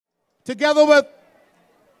together with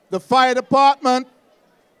the fire department,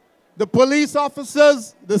 the police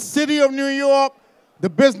officers, the city of New York, the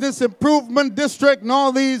business improvement district, and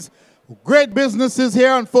all these great businesses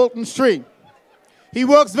here on Fulton Street. He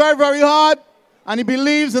works very, very hard, and he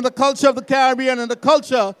believes in the culture of the Caribbean and the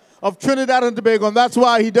culture of Trinidad and Tobago, and that's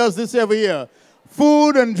why he does this every year.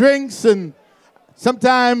 Food and drinks, and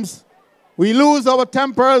sometimes we lose our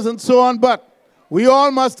tempers and so on, but we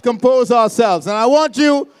all must compose ourselves. And I want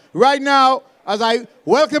you right now, as I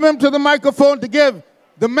welcome him to the microphone, to give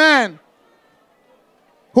the man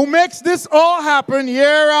who makes this all happen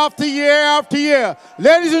year after year after year.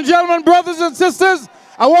 Ladies and gentlemen, brothers and sisters,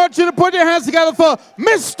 I want you to put your hands together for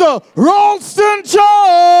Mr. RAWLSTON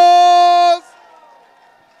Charles.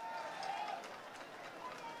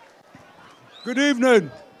 Good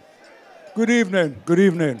evening. Good evening. Good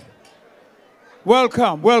evening.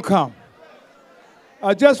 Welcome, welcome.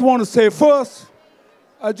 I just want to say first,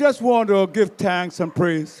 I just want to give thanks and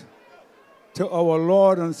praise to our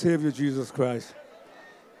Lord and Savior Jesus Christ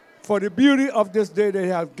for the beauty of this day they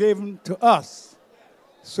have given to us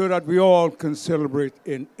so that we all can celebrate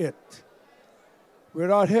in it.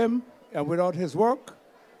 Without him and without his work,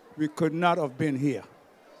 we could not have been here.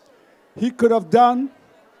 He could have done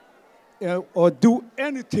or do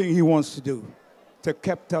anything he wants to do to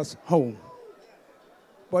keep us home.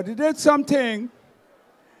 But he did something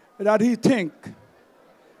that he think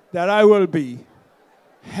that I will be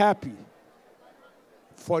happy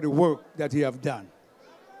for the work that he have done.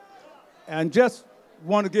 And just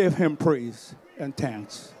want to give him praise and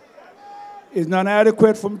thanks. It's not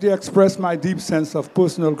adequate for me to express my deep sense of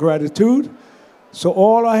personal gratitude, so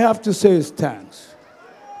all I have to say is thanks,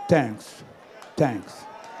 thanks, thanks,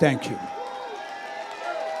 thank you.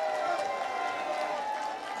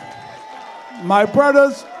 My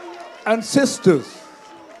brothers and sisters,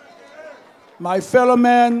 my fellow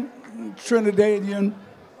man, Trinidadian,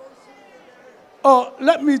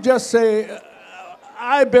 let me just say,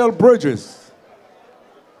 I build bridges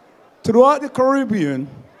throughout the Caribbean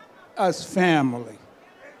as family.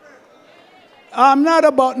 I'm not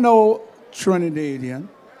about no Trinidadian,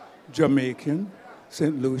 Jamaican,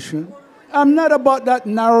 St. Lucian. I'm not about that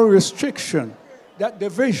narrow restriction, that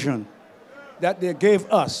division that they gave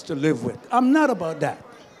us to live with. I'm not about that.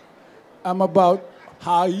 I'm about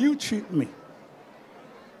how you treat me.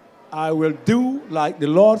 I will do like the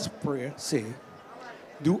Lord's Prayer say,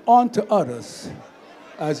 do unto others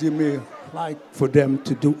as you may like for them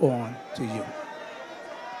to do on to you.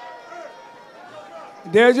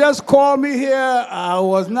 They just called me here. I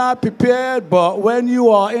was not prepared, but when you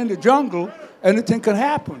are in the jungle, anything can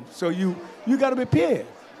happen. So you got to be prepared.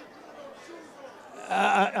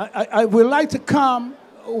 I would like to come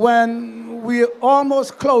when we're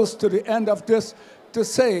almost close to the end of this to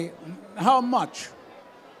say how much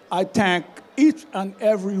I thank each and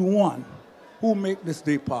every one who make this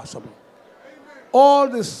day possible. All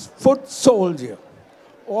this foot soldier,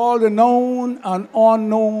 all the known and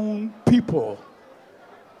unknown people.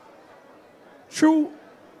 True,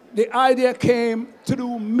 the idea came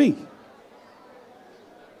through me.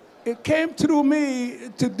 It came through me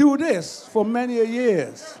to do this for many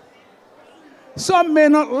years. Some may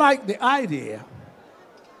not like the idea,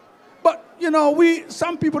 but you know,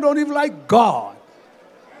 some people don't even like God.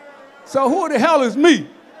 So who the hell is me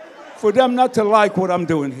for them not to like what I'm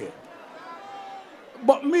doing here?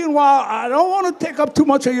 But meanwhile, I don't want to take up too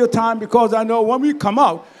much of your time because I know when we come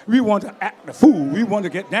out, we want to act the fool. We want to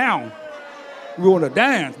get down. We want to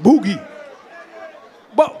dance, boogie.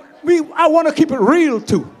 But I want to keep it real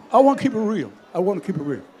too. I want to keep it real. I want to keep it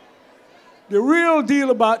real. The real deal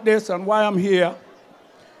about this and why I'm here,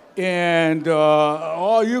 and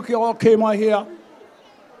all you all came out here,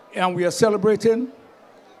 and we are celebrating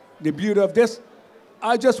the beauty of this.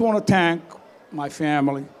 I just want to thank my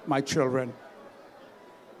family, my children,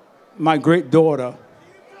 my great daughter,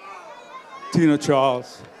 Tina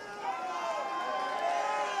Charles.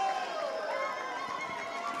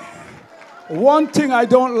 One thing I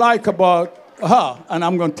don't like about her, and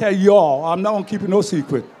I'm going to tell you all, I'm not going to keep it no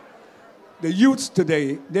secret. The youths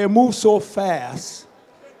today, they move so fast,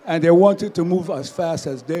 and they wanted to move as fast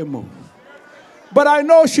as they move. But I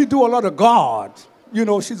know she do a lot of God. You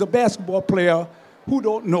know, she's a basketball player. Who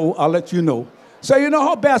don't know, I'll let you know. So you know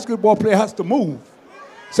how basketball player has to move.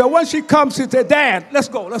 So when she comes, she said, Dad, let's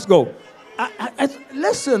go, let's go.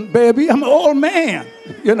 Listen, baby, I'm an old man,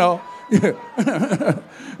 you know.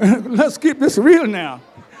 Let's keep this real now.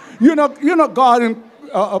 You're not guarding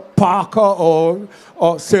Parker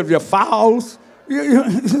or Sylvia Fowles.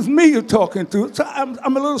 It's me you're talking to. So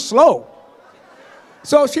I'm a little slow.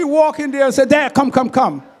 So she walked in there and said, Dad,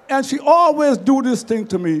 come. And she always do this thing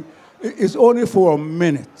to me. It's only for a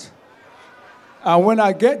minute. And when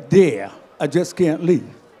I get there, I just can't leave.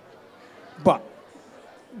 But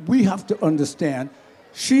we have to understand,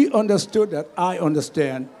 she understood that I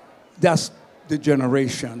understand, that's the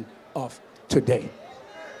generation of today.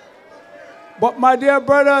 But my dear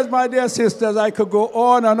brothers, my dear sisters, I could go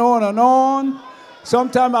on and on and on.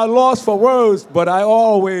 Sometimes I lost for words, but I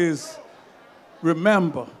always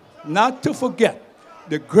remember not to forget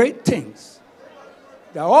the great things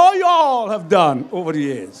that all y'all have done over the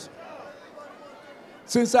years.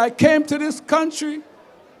 Since I came to this country,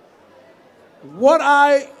 what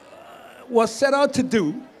I was set out to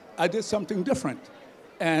do, I did something different.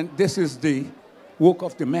 And this is the work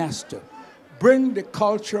of the master. Bring the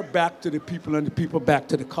culture back to the people and the people back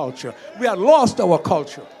to the culture. We had lost our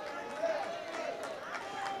culture.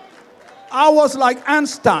 I was like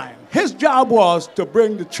Einstein. His job was to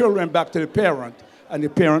bring the children back to the parent and the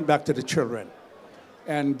parent back to the children.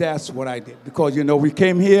 And that's what I did. Because, you know, we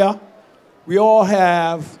came here, we all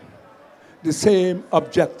have the same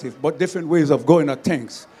objective, but different ways of going at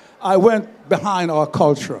things. I went behind our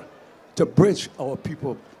culture to bridge our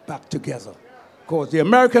people back together. Because the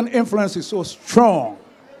American influence is so strong,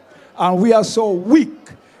 and we are so weak.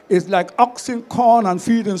 It's like oxen, corn, and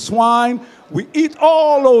feeding swine. We eat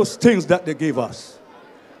all those things that they gave us.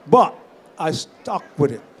 But I stuck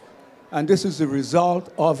with it. And this is the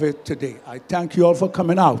result of it today. I thank you all for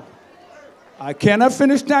coming out. I cannot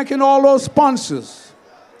finish thanking all those sponsors.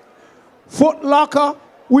 Foot Locker,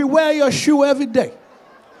 we wear your shoe every day.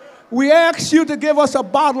 We ask you to give us a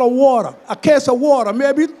bottle of water, a case of water,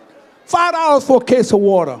 maybe $5 for a case of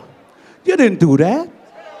water. You didn't do that.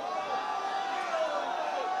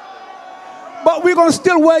 But we're going to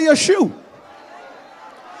still wear your shoe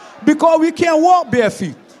because we can't walk bare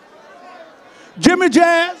feet. Jimmy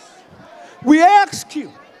Jazz, we ask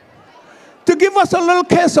you to give us a little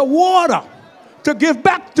case of water to give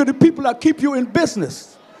back to the people that keep you in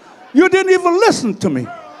business. You didn't even listen to me.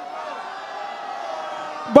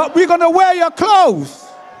 But we're going to wear your clothes.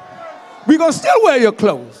 We're going to still wear your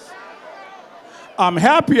clothes. I'm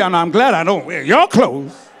happy and I'm glad I don't wear your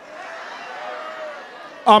clothes.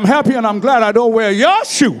 I'm happy and I'm glad I don't wear your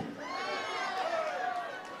shoe.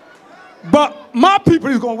 But my people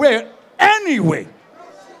is going to wear it anyway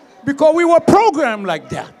because we were programmed like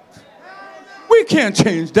that. We can't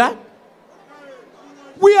change that.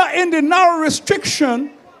 We are in the narrow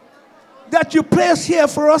restriction that you place here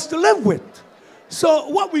for us to live with. So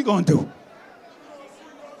what we going to do?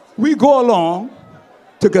 We go along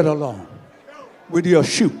to get along with your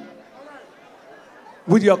shoe,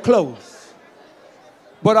 with your clothes.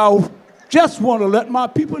 But I just want to let my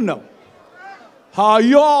people know how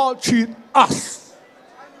y'all treat us.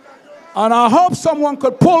 And I hope someone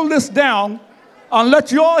could pull this down and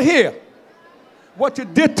let you all hear what you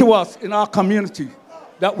did to us in our community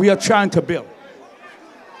that we are trying to build.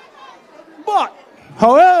 But,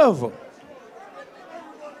 however,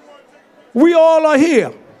 we all are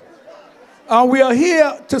here. And we are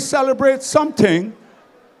here to celebrate something.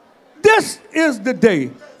 This is the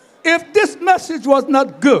day. If this message was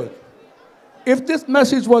not good, if this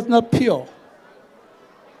message was not pure,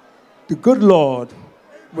 the good Lord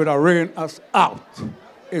would have rained us out.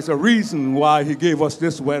 It's a reason why he gave us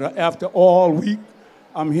this weather. After all week,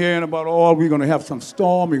 I'm hearing about we're going to have some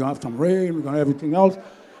storm, we're going to have some rain, we're going to have everything else.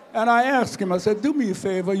 And I asked him, I said, do me a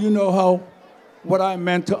favor, you know what I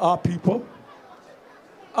meant to our people?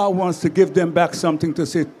 I want to give them back something to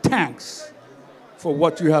say thanks for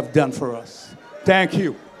what you have done for us. Thank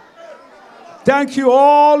you. Thank you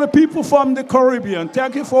all the people from the Caribbean.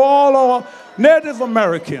 Thank you for all our Native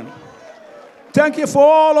American. Thank you for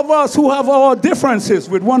all of us who have our differences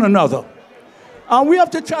with one another. And we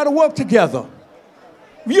have to try to work together.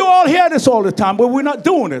 You all hear this all the time, but we're not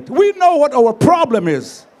doing it. We know what our problem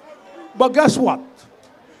is. But guess what?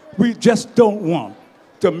 We just don't want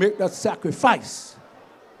to make that sacrifice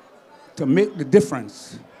to make the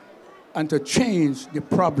difference and to change the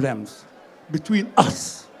problems between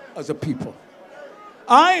us as a people.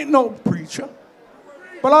 I ain't no preacher,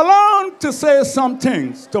 but I learned to say some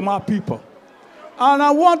things to my people. And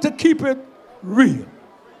I want to keep it real.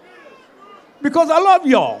 Because I love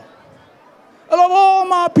y'all. I love all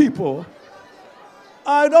my people.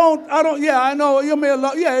 I know you may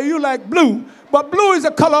love, you like blue, but blue is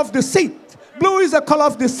a color of deceit. Blue is a color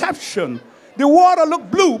of deception. The water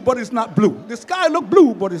look blue, but it's not blue. The sky look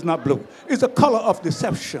blue, but it's not blue. It's a color of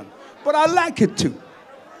deception. But I like it too.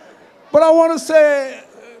 But I want to say,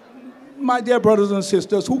 my dear brothers and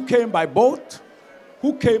sisters, who came by boat,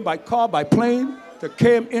 who came by car, by plane, that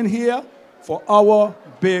came in here for our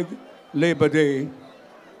big Labor Day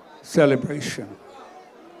celebration.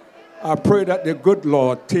 I pray that the good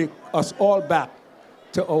Lord take us all back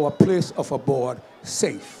to our place of abode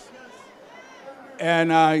safe.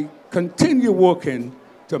 And I continue working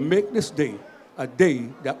to make this day a day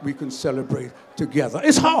that we can celebrate together.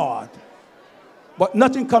 It's hard, but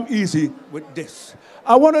nothing comes easy with this.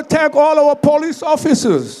 I want to thank all our police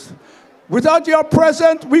officers. Without your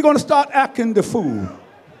presence, we're going to start acting the fool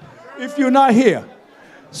if you're not here.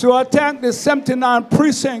 So I thank the 79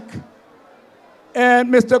 precinct. And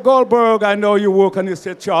Mr. Goldberg, I know you work, and you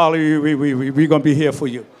said, Charlie, we're going to be here for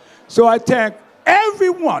you. So I thank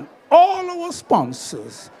everyone, all our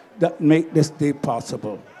sponsors that make this day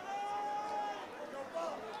possible.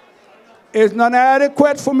 It's not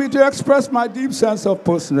adequate for me to express my deep sense of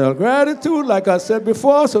personal gratitude, like I said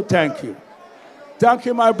before, so thank you. Thank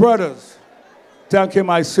you, my brothers. Thank you,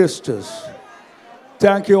 my sisters.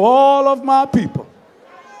 Thank you, all of my people,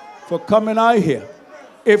 for coming out here.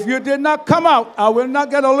 If you did not come out, I will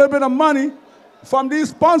not get a little bit of money from these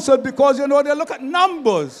sponsors because, you know, they look at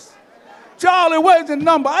numbers. Charlie, where's the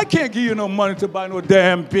number? I can't give you no money to buy no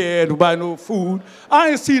damn beer, to buy no food.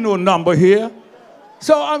 I ain't see no number here.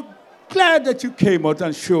 So I'm glad that you came out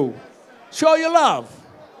and show your love,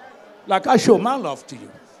 like I show my love to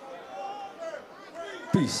you.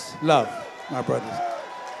 Peace, love, my brothers.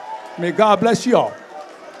 May God bless you all.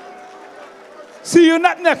 See you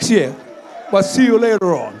not next year, but see you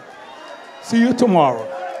later on. See you tomorrow.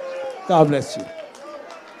 God bless you.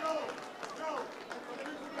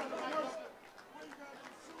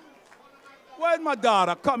 Where's my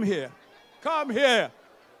daughter? Come here. Come here.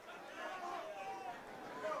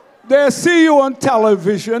 They see you on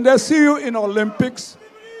television. They see you in Olympics.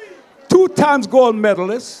 2 times gold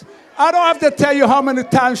medalist. I don't have to tell you how many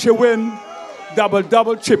times you win double,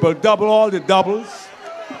 double, triple, double, all the doubles.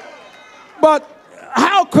 But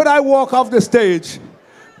how could I walk off the stage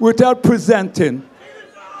without presenting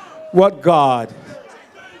what God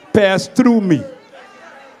passed through me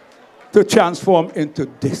to transform into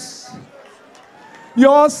this? You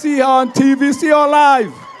all see her on TV, see her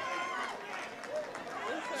live.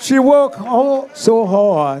 She worked so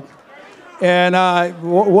hard. And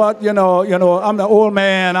you know, I'm the old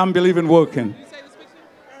man, I'm believing working.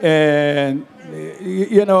 And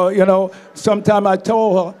you know, sometime I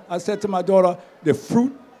told her, I said to my daughter, the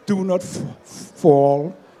fruit do not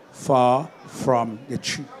fall far from the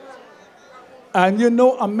tree. And you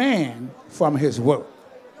know a man from his work.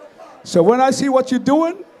 So when I see what you're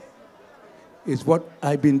doing, it's what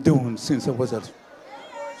I've been doing since I was a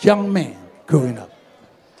young man growing up.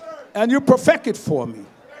 And you perfect it for me.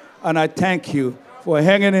 And I thank you for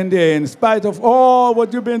hanging in there in spite of all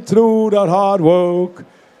what you've been through, that hard work,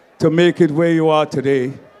 to make it where you are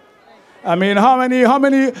today. I mean, how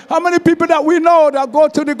many people that we know that go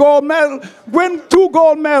to the gold medal, win 2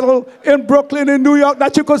 gold medals in Brooklyn, in New York,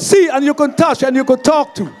 that you could see and you could touch and you could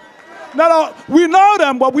talk to? Now, we know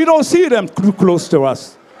them, but we don't see them too close to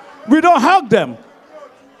us. We don't hug them.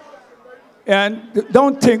 And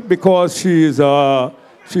don't think because she's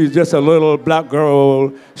just a little black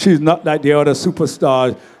girl, she's not like the other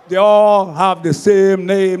superstars. They all have the same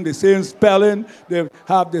name, the same spelling. They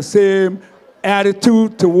have the same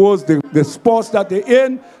attitude towards the sports that they're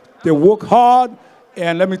in. They work hard.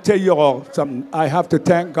 And let me tell you all something. I have to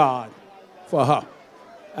thank God for her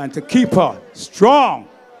and to keep her strong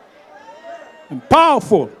and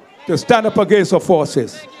powerful to stand up against her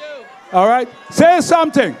forces. Thank you. All right? Say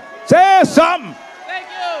something. Say something. Thank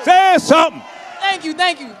you. Say something. Thank you.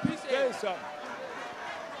 Thank you. Appreciate it. Say something.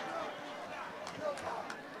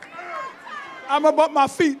 I'm about my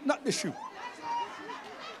feet, not the shoe.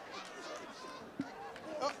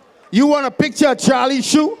 You want a picture of Charlie's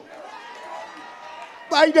shoe?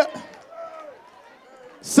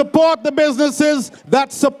 Support the businesses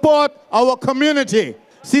that support our community.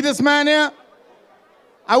 See this man here?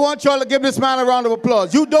 I want y'all to give this man a round of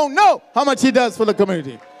applause. You don't know how much he does for the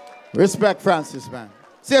community. Respect Francis, man.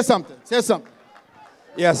 Say something. Say something.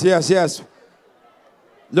 Yes, yes, yes.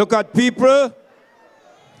 Look at people.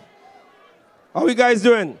 How you guys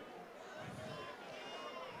doing?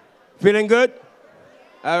 Feeling good?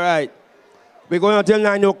 All right. We're going until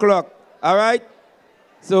 9 o'clock. All right?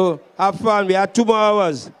 So have fun. We have 2 more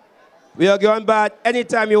hours. We are going back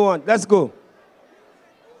anytime you want. Let's go.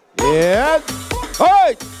 Yes. All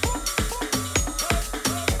right.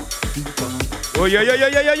 Oh, yeah, yeah, yeah,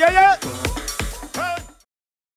 yeah, yeah, yeah.